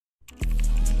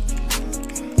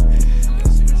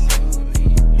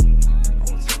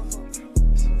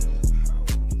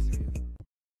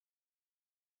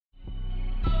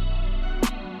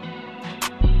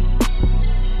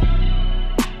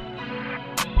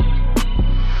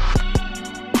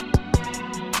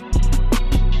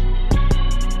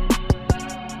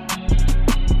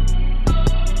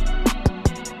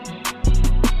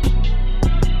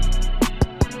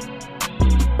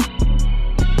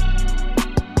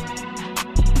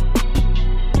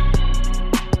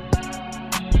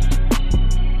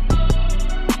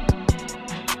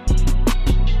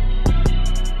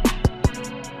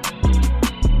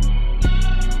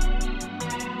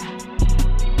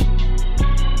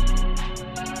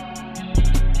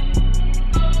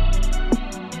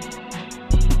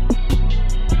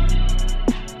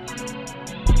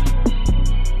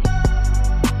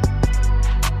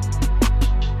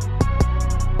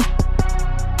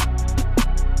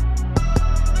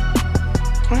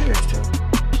Congress too.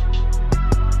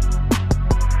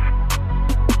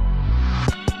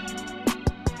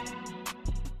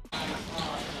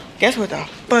 Guess what the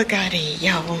fuck I did,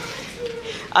 y'all?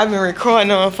 I've been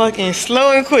recording on fucking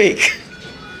slow and quick.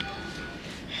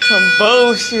 Some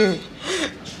bullshit.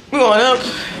 We going up.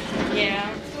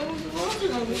 Yeah.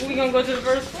 We gonna go to the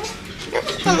first one?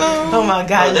 Hello. Oh my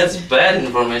god. Oh, that's bad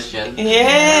information.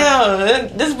 Yeah,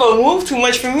 this boat moved too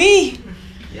much for me.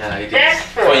 Yeah, it is.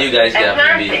 For you guys, yeah,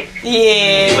 maybe.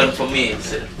 Yeah. Even for me,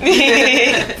 it's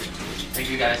Thank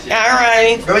you guys. Yeah.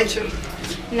 Alright. Going to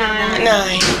 9.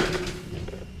 9.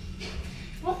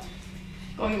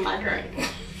 Going to my drink.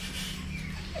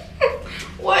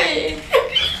 What?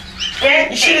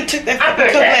 You should have took that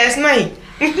fucking cup last night.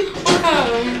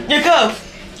 Your cup.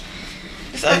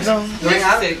 It's up, though. going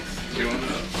out.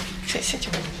 Sit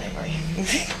your thing right here.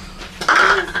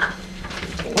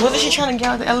 Wasn't she trying to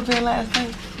get out the elevator last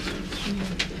night?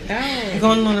 Oh.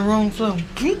 Going on the wrong floor.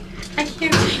 I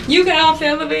can't. You got off the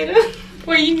elevator?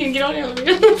 Or you can get on the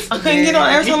elevator? I couldn't get on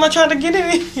every time I tried to get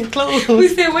in it. Closed. We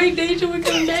said, wait, Deja, we're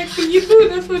coming back for you.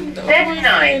 That's what the That's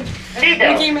nice. We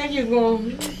came back, you're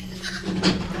going.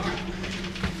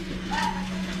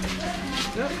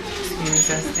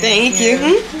 Thank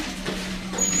you.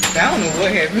 I don't know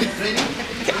what happened.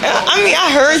 I mean,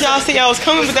 I heard y'all say y'all was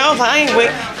coming, but I was like, I ain't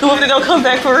wait. Hope they don't come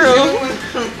back for real.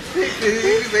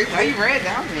 Why you ran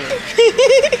down there?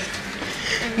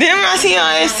 Then when I see y'all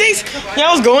at 6,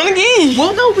 y'all was going again.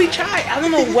 Well, no, we tried. I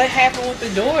don't know what happened with the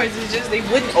doors. It's just they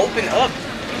wouldn't open up.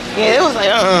 Yeah, it was like,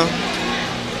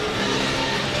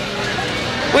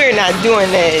 we're not doing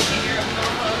that.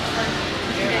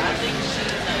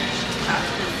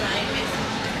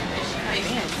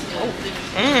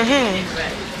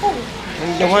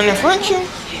 The one in front you?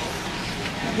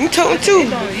 You told him too.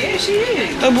 Yeah, she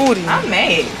is. The booty. I'm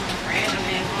mad.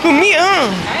 Who, me, I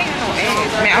ain't got no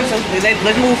ass. Man, I'm so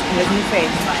let's move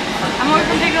fast. I'm going to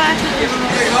take glasses.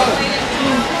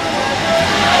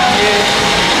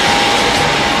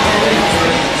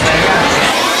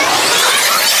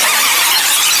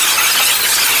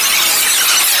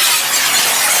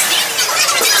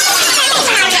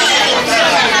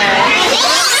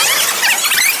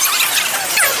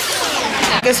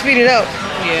 Let's speed it up.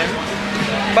 Yeah.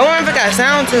 But I wonder if it got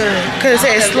sound to it. Because it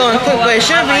says slow and quick, but it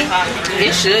should be.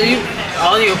 It should.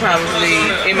 Audio probably,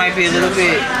 it might be a little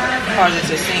bit harder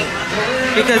to sync.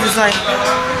 Because it's like,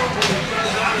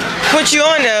 put you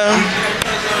on there.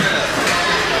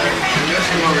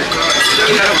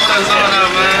 You gotta put us on now,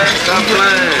 man. Stop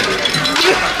playing.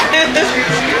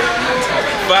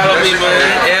 Follow me,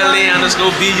 man.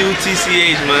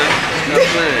 LA_BUTCH, man. Stop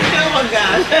playing. Oh my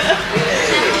god.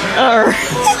 Alright.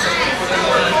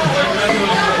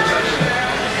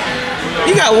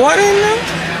 You got water in there?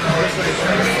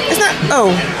 It's not.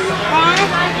 Oh.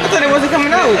 I thought it wasn't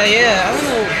coming out. Yeah, I don't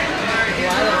know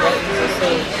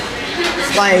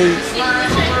why the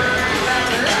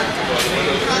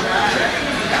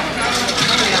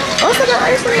What's the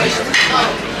ice cream?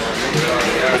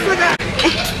 What's the guy?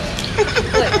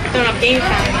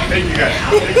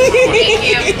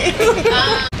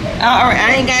 Alright, I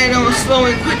ain't got it on slow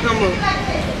and quick no more.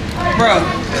 Bro.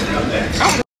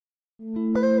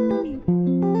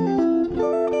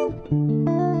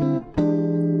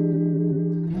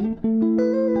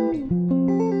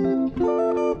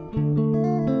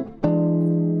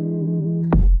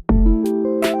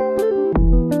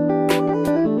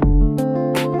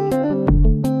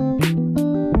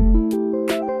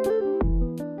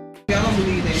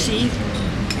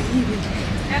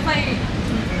 That's like...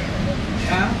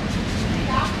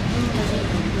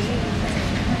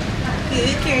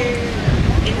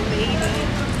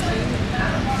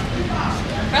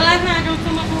 Last night I drank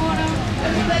so much water.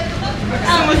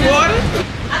 So much water?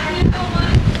 I drank so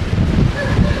much.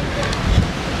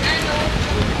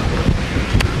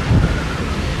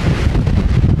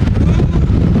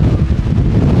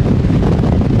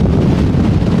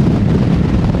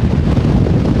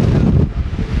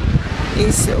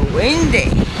 It's so windy.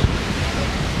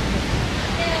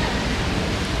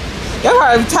 Y'all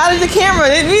probably tired of the camera.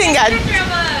 We didn't got.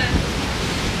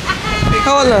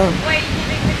 Hold on. Wait, you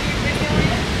think that you're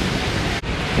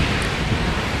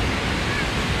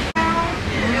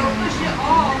push it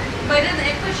off, but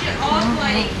it push it off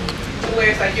like where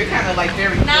it's like you're kind of like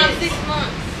very now close. 6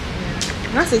 months.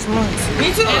 Not 6 months. Me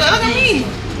too. Look at me.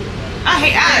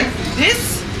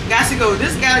 This got to go.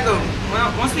 This gotta go.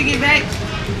 Well, once we get back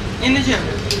in the gym.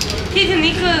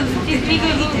 Titanika.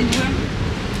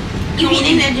 You eat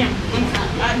in that gym.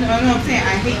 I know what I'm saying.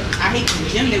 I hate the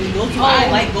gym that we go to. I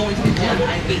like going to the gym.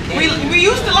 I hate that. We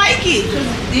used to like it.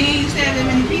 Then you used to have that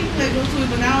many people that go to a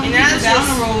but now And now it's down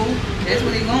just- the road. That's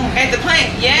where they going. At the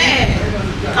plant, yeah.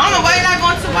 I don't know why you're not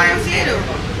going to the YMCA though.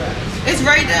 It's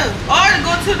right there. Or to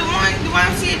go to the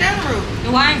YMCA down the road.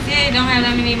 The YMCA don't have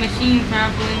that many machines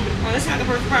probably. Well, that's not the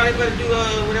person probably better do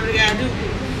whatever they gotta do.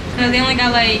 Cause they only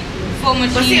got like 4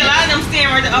 machines. But see, a lot of them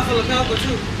stand right there off of LaCoco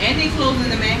too. And they closing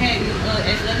the Manhattan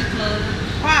Athletic Club.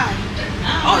 Why?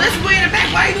 Oh, that's way in the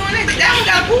back. Why you doing that? That one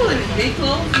got a pool in it. They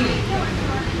closing it.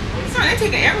 Son, they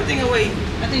taking everything away.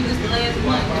 I think this is the last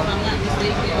month, if I'm not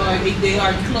mistaken. Or they are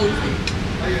closing.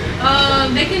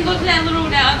 They can go to that other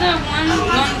one.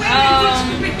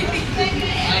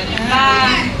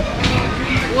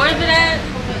 Where's it at?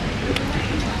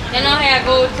 They know how to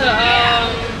go to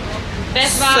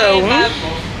Best Buy, by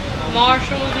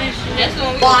Marshalls and shit. That's the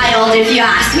one we Wild, if you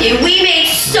ask me. We made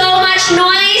so much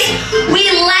noise. We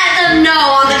let them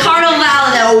know on the Carnival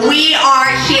that we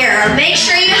are here. Make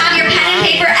sure you have your pen and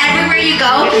paper everywhere you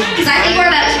go, because I think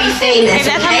we're about to be famous.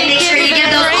 Okay, make sure you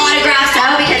get those autographs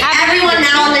out, because everyone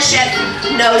now on the ship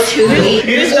knows who we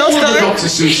are. It is all the Dr.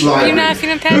 Seuss library. not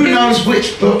seen him Who knows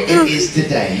which book it is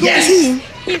today? Yes.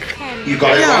 You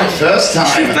got it right first time.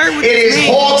 It is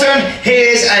Horton,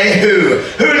 here's a Who.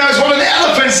 Who knows what an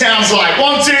elephant sounds like?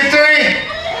 1, 2, 3.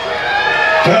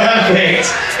 Perfect.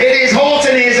 It is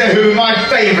Horton, here's a Who, my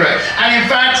favourite. And in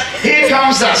fact, here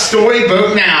comes that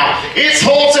storybook now. It's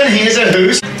Horton, here's a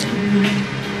Who.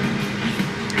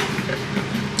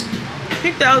 I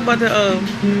think that was about to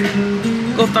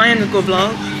go find him to go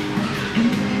vlog.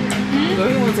 Girl,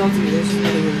 you want to talk to me? That's just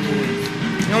really good.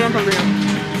 I want to talk to him.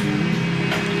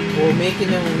 Or making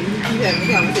them, when you keep having a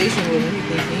conversation with them, you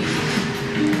think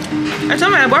I told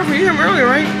him I had a boyfriend. You heard him earlier,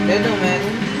 right? that don't matter.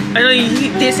 I know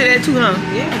he did say that too, huh?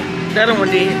 Yeah. The other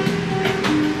one did. So it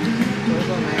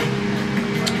don't matter.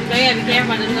 So you gotta be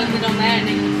careful about the stuff that don't matter,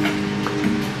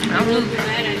 niggas. I'm Really be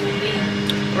mad at you,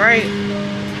 right.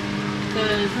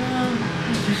 cause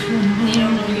they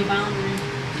don't know your boundaries.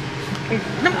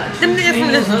 Them niggas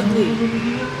from this. Ugly.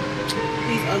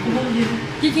 He's ugly.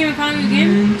 He came and found you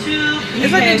again?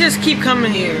 It's like they just keep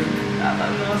coming here. And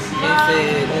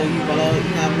said, oh, you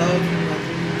not vlogging?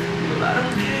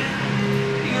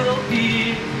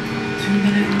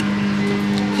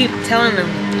 Keep telling them.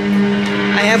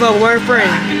 I have a word friend.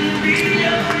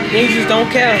 They just don't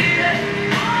care.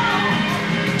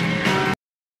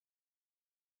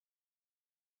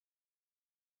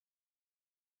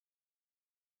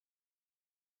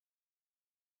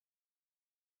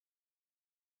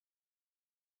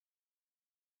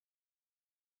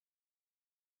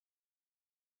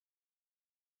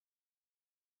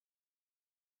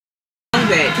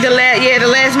 The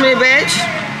last minute batch.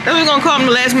 That's what we're gonna call them,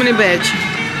 the last minute batch.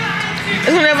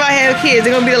 That's whenever I have kids,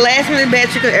 they're gonna be the last minute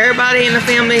batch because everybody in the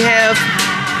family have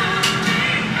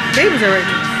babies already.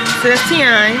 So that's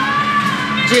Tian,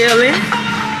 Jalen,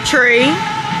 Trey,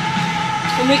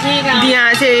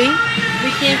 Deontay.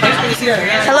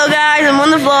 Hello guys, I'm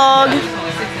on the vlog.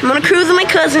 I'm on a cruise with my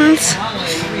cousins.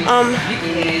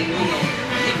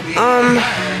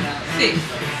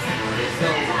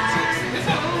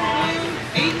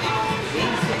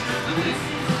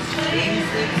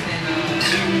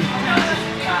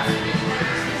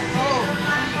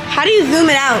 How do you zoom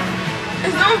it out?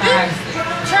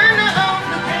 Turn the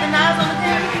knobs on the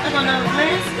camera, on the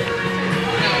lens.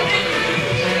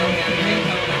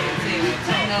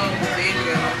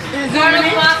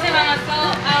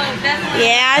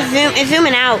 Yeah, it's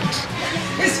zooming out.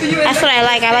 That's what I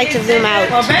like. I like to zoom out.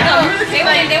 It's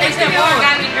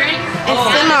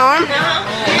in my arm.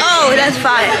 Oh, that's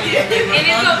fire.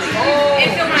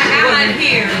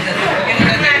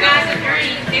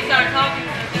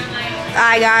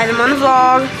 Alright guys, I'm on the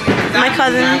vlog with my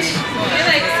cousins.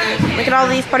 Look at all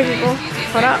these party people.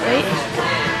 Hold up, wait.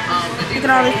 Look at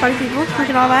all these party people. Look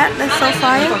at all that. That's so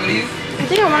fire. I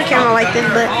think I want a camera like this,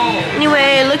 but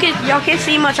anyway, look at, y'all can't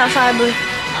see much outside, but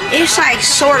it's like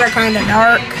sorta kinda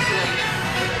dark.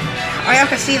 Oh, y'all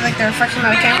can see like the reflection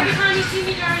of the camera.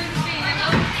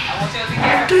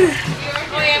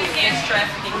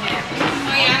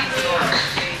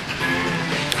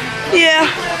 Yeah.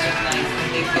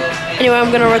 Anyway,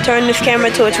 I'm gonna return this camera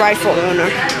to its rightful owner.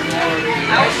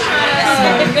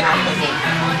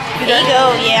 There you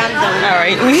go. Yeah, I'm done. All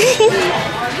right.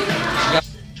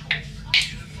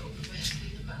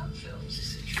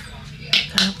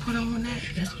 Gotta put on that.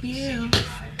 That's real.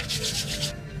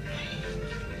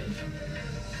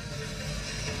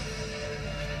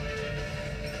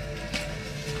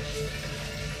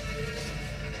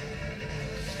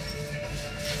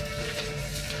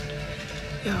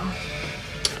 Yo,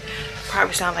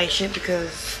 probably sound like shit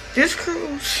because this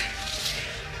cruise,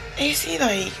 AC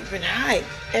like been hot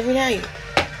every night.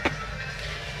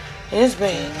 It's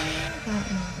bad.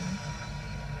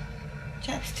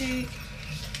 Chapstick.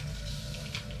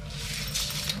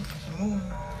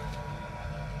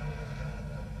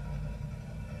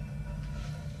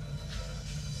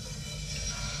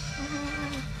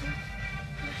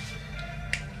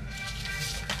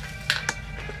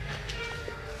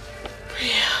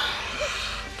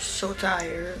 So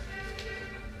tired.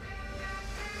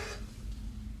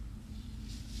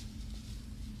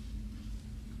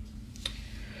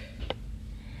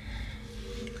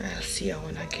 I'll see y'all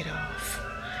when I get off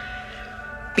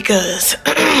because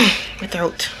my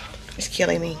throat is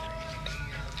killing me.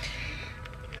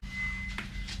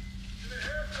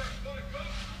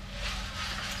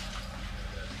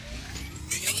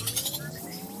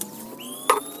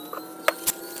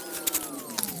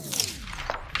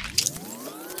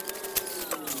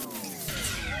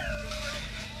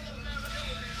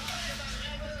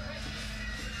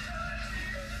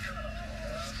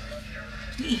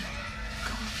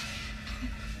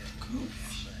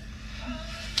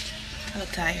 I'm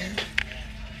tired.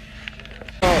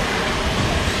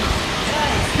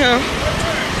 Huh?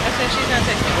 I said she's not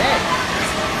texting back.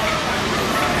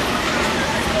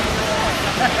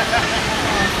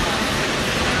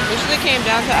 We should have came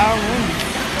down to our room.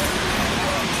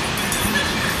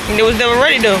 And it was never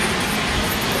ready though.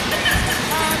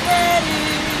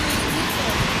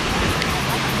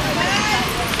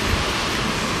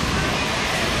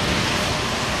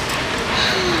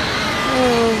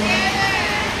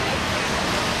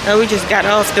 Oh, we just got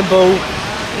off the boat.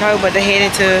 Now we're about to head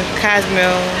into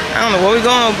Cozumel. I don't know where we're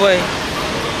going, but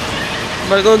I'm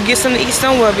about to go get something to eat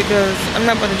somewhere because I'm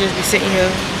not about to just be sitting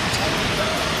here.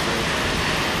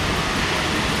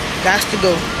 Got to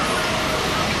go.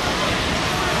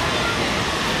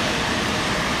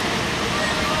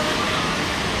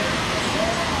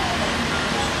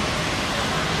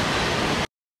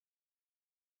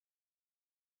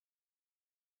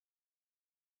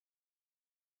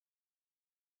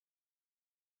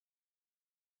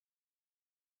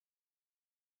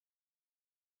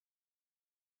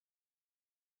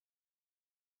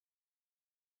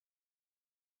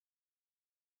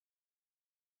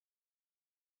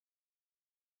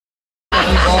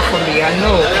 Off for me, I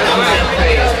know. I'm not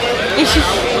prepared.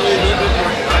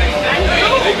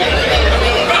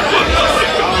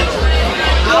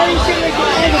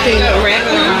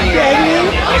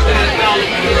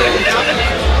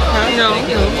 No.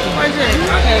 What's that?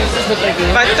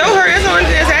 My throat hurt. That's the only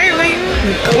thing that's aggravating.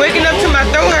 Waking up to my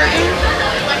throat hurting.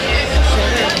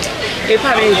 They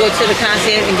probably need to go to the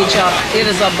concert and get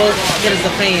us a boat, get us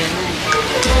a fan.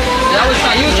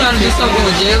 You was trying to do something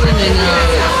with Jalen and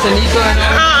Tanika and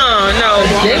all? No.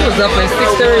 They was up at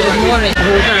 6:30 this morning the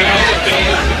whole time.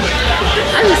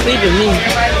 I just sleep with me.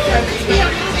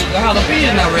 The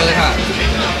jalapeno's not really hot.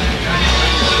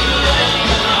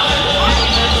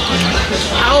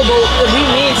 Our boat,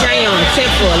 me and Cheyenne on the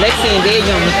 10th floor, Lexi and David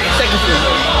on the 2nd floor.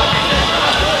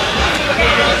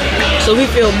 So we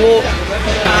feel more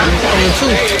on the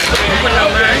truth. Put it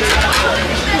on mine.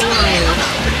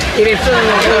 They been feeling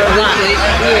like a lot.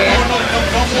 Yeah.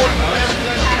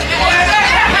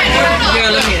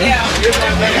 Girl, look at it.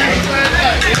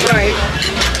 Right.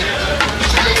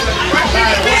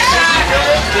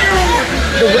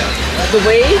 The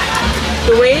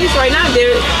waves right now,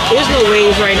 there's no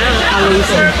waves right now.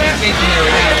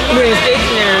 We're in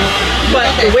stationary. But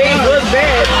the wave was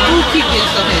bad. Who keep getting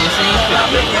stuff in the same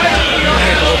spot?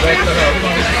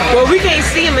 Well, we can't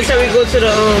see them until we go to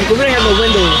the, because we don't have no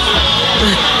windows.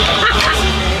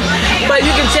 But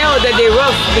you can tell that they're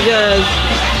rough because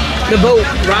the boat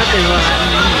rocking a lot.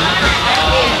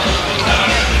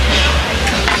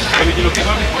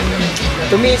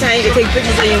 But meantime, you can take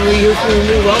pictures of you when you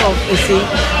move off and see.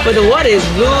 But the water is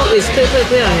blue, it's clear on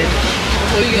here.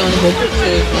 So you're gonna go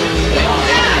pictures.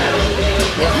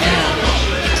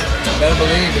 Better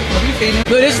believe it.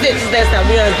 No, this is that stuff.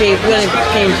 We only came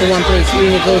to one place.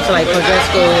 We didn't go to like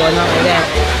Progresco or nothing like that.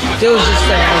 It was just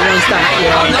one stop.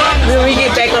 Yeah. When we get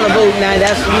back on the boat now,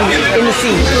 that's in the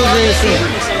sea. Cruising in the sea.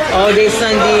 All day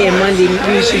Sunday and Monday.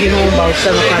 We should get home about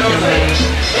 7 o'clock in the morning.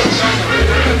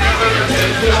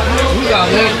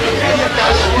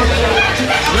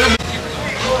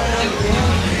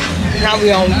 Now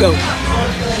we on go.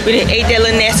 We done ate that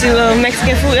little nasty little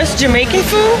Mexican food. That's Jamaican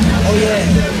food? Oh yeah.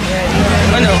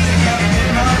 Oh no.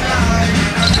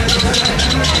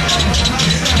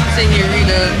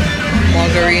 Senorita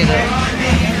margarita.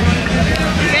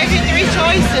 You gave you 3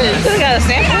 choices. Still got a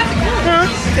sample? Huh?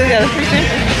 Still got a free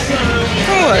sample?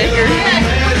 For what?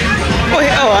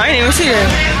 Oh, I didn't even see that.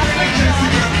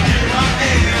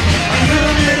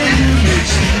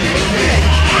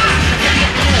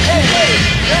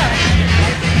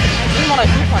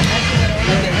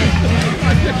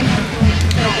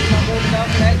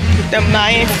 The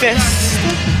Mayan Fest.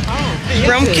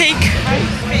 Rum cake.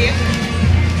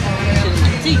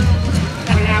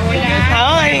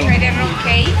 Hi.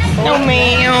 No,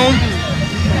 ma'am.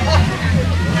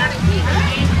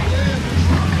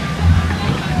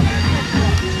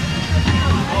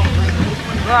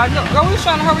 Girl, we was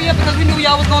trying to hurry up because we knew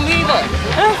y'all was gonna leave us.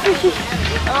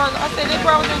 I said they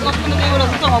probably was gonna spend the day with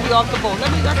us until we off the boat.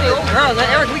 I said, oh girl,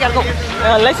 Eric, we gotta go.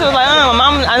 Lexa was like,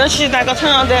 Mom, I know she's not gonna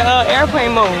turn on that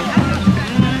airplane mode.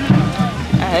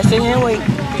 I had to sit here and wait.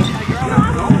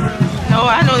 No,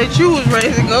 I know that you was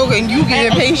ready to go and you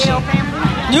get impatient.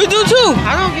 You do too.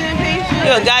 I don't get impatient.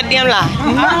 You're a goddamn lie.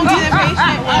 I don't get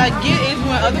impatient. What I get is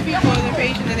when other people are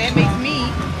impatient and that makes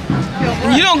me feel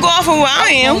good. You don't go off of where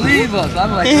I am. Leave us.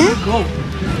 I'm like, let's go.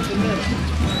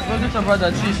 Go get your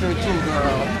brother a t-shirt too,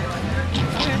 girl.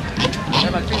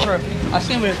 My t-shirt. I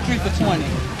seen with a 3 for $20.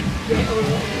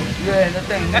 Yeah, the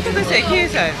thing. I think they said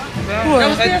kid size. That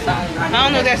was kid size? I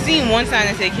don't know. I seen one sign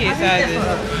that said kid size is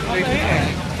 3 for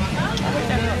 $20.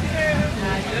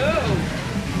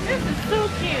 This is so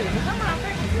cute.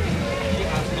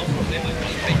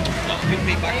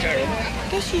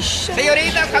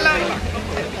 Señorita, Calamba.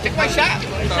 Take my shot.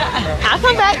 I'll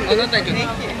come back. Oh, no, thank you.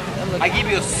 I give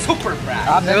you a super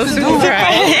fry. Super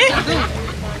fry.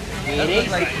 It is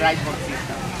like fried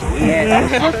boxista.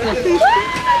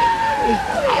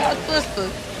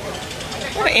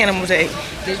 What an animal day.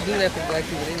 They do that for black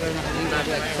people. They learn how to leave our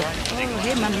black people. Oh,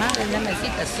 hey, my mom and my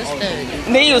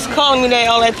sister. They was calling me that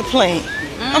all at the plane.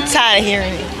 I'm tired of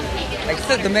hearing it. Like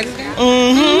the Mexican?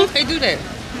 Mm-hmm. They do that.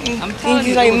 I'm telling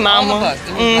you, like it was mama. all of us.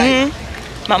 It was like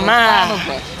Mama. 5 of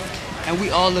us. And we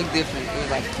all look different. It was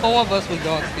like 4 of us with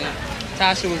dark skin.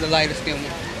 Tasha was the lighter skin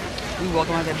one. We walk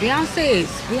around like, Beyonce's.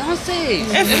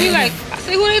 And we like, I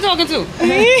say, who are they talking to?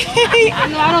 I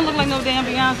know I don't look like no damn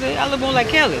Beyonce. I look more like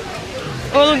Kelly.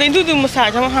 Oh, look, they do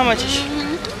massage. I wonder how much is she?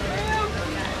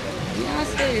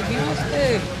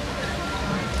 Beyonce.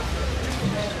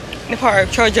 The part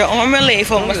charge your arm and leg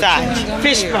for a massage.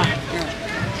 Fish spa.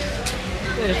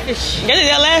 Fish. You did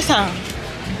that last time.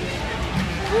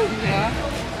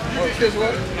 Fish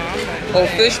what? Oh,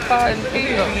 fish spa and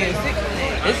field.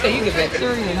 They say you get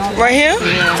bacteria and all that. Right here?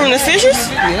 Yeah. From the fishes?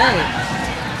 Yeah.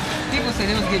 People say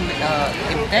they was getting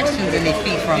infections in their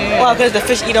feet from it. Well, because the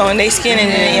fish eat on their skin and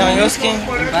then they eat on your skin.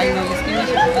 Biting on your skin?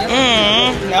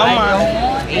 No, man.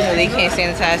 You know they can't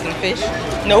sanitize them fish?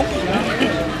 Nope.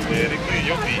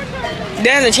 They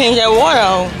have to change that water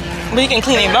out. But you can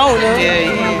clean it out, though. Yeah.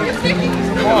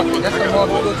 That's the mark.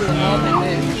 We go to the mark and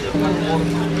then...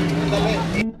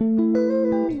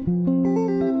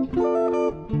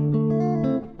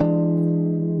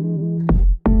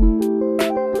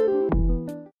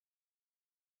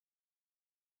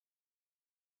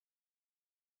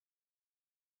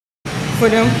 For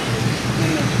them.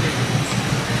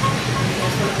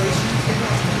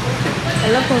 I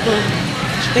love Coco.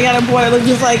 They got a boy that looks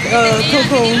just like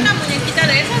Coco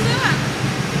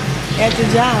at the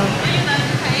job.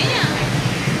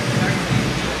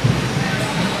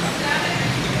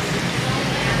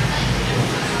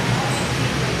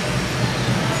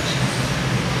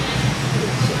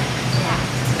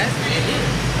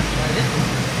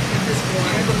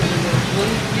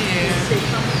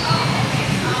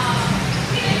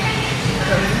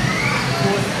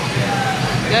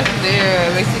 That's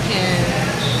their Mexican.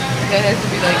 That has to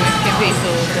be like Mexican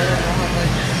pesos. I don't know how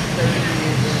much.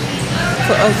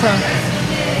 For us, huh?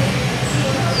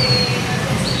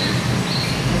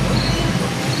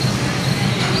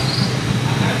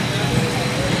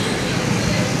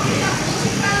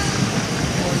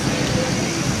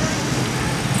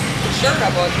 The shirt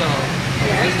I bought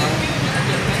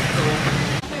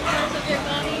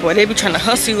y'all. Boy, they be trying to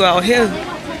hustle you out here.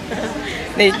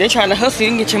 They trying to hustle you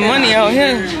and get your money out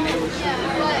here.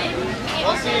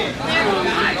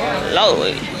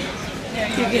 Lord.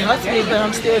 You can hustle me, but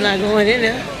I'm still not going in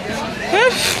there.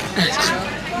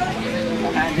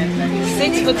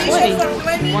 6 for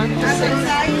 $20. 1 for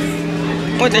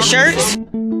 6. With the shirts?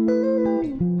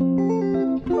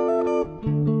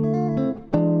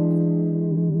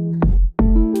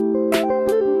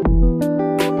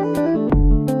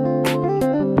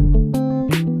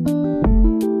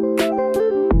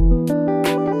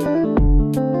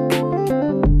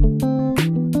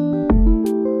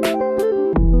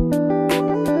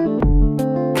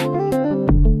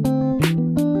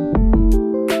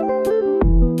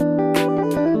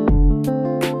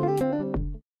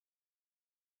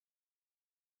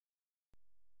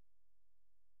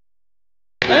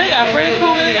 They got pretty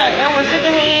cool. They got that one sister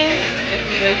hand.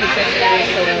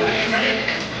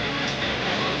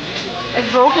 It's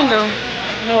broken though.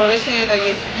 No, this is like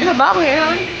it's a bobblehead,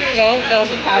 huh? No,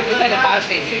 it's like a pop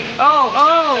station. Oh.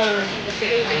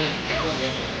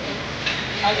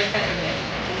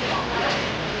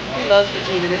 He loves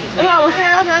Vegeta. This is You know what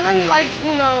I'm saying? I think like,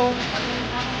 you know,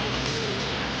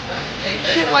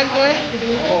 shit like that.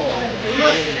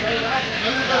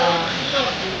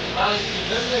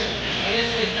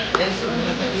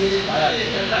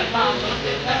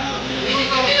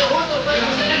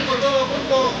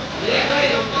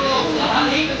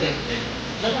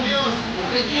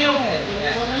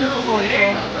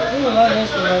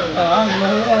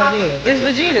 It's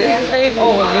Vegeta.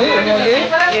 Oh, good?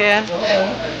 Yeah.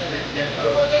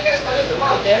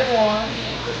 That one.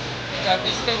 Got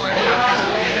this thing right here.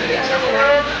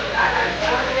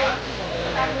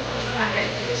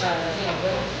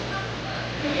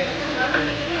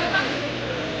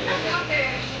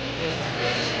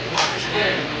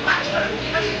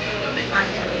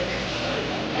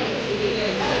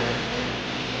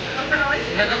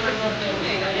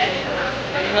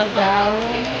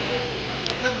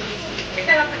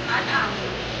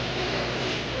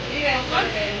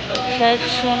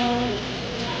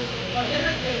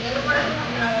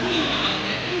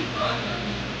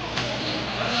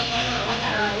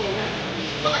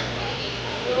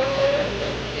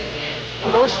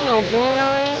 Emotional being.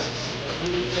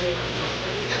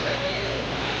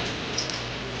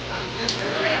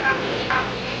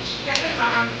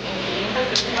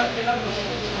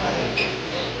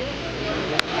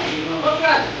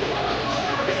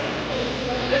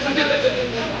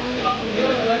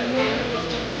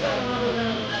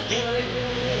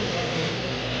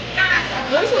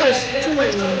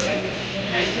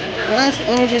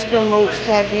 Let's just promote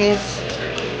happiness.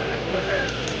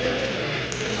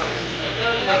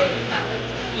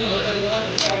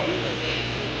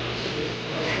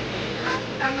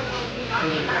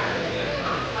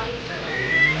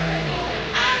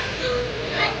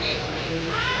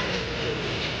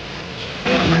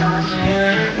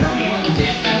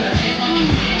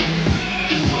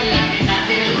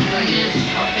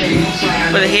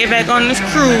 Better head back on this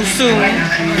cruise soon.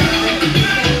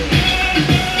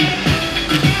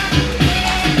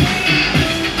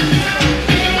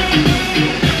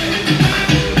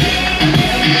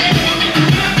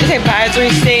 This advisory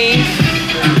safe.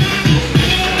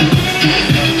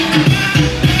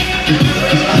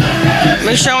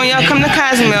 Make sure when y'all come to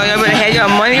Cozumel, y'all better have your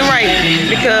money right,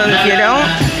 because if you don't,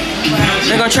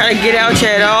 they're gonna try to get out you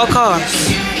at all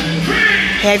costs.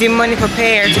 Have your money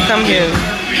prepared to come here,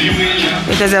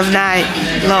 because if not,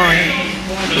 Lord,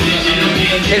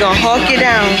 they're gonna hawk you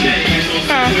down.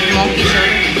 Huh? Monkey shirt.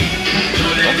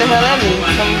 What the hell that means?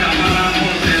 Some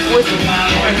whiskey.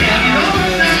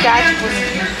 Scotch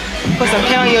with some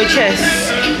hair on your chest.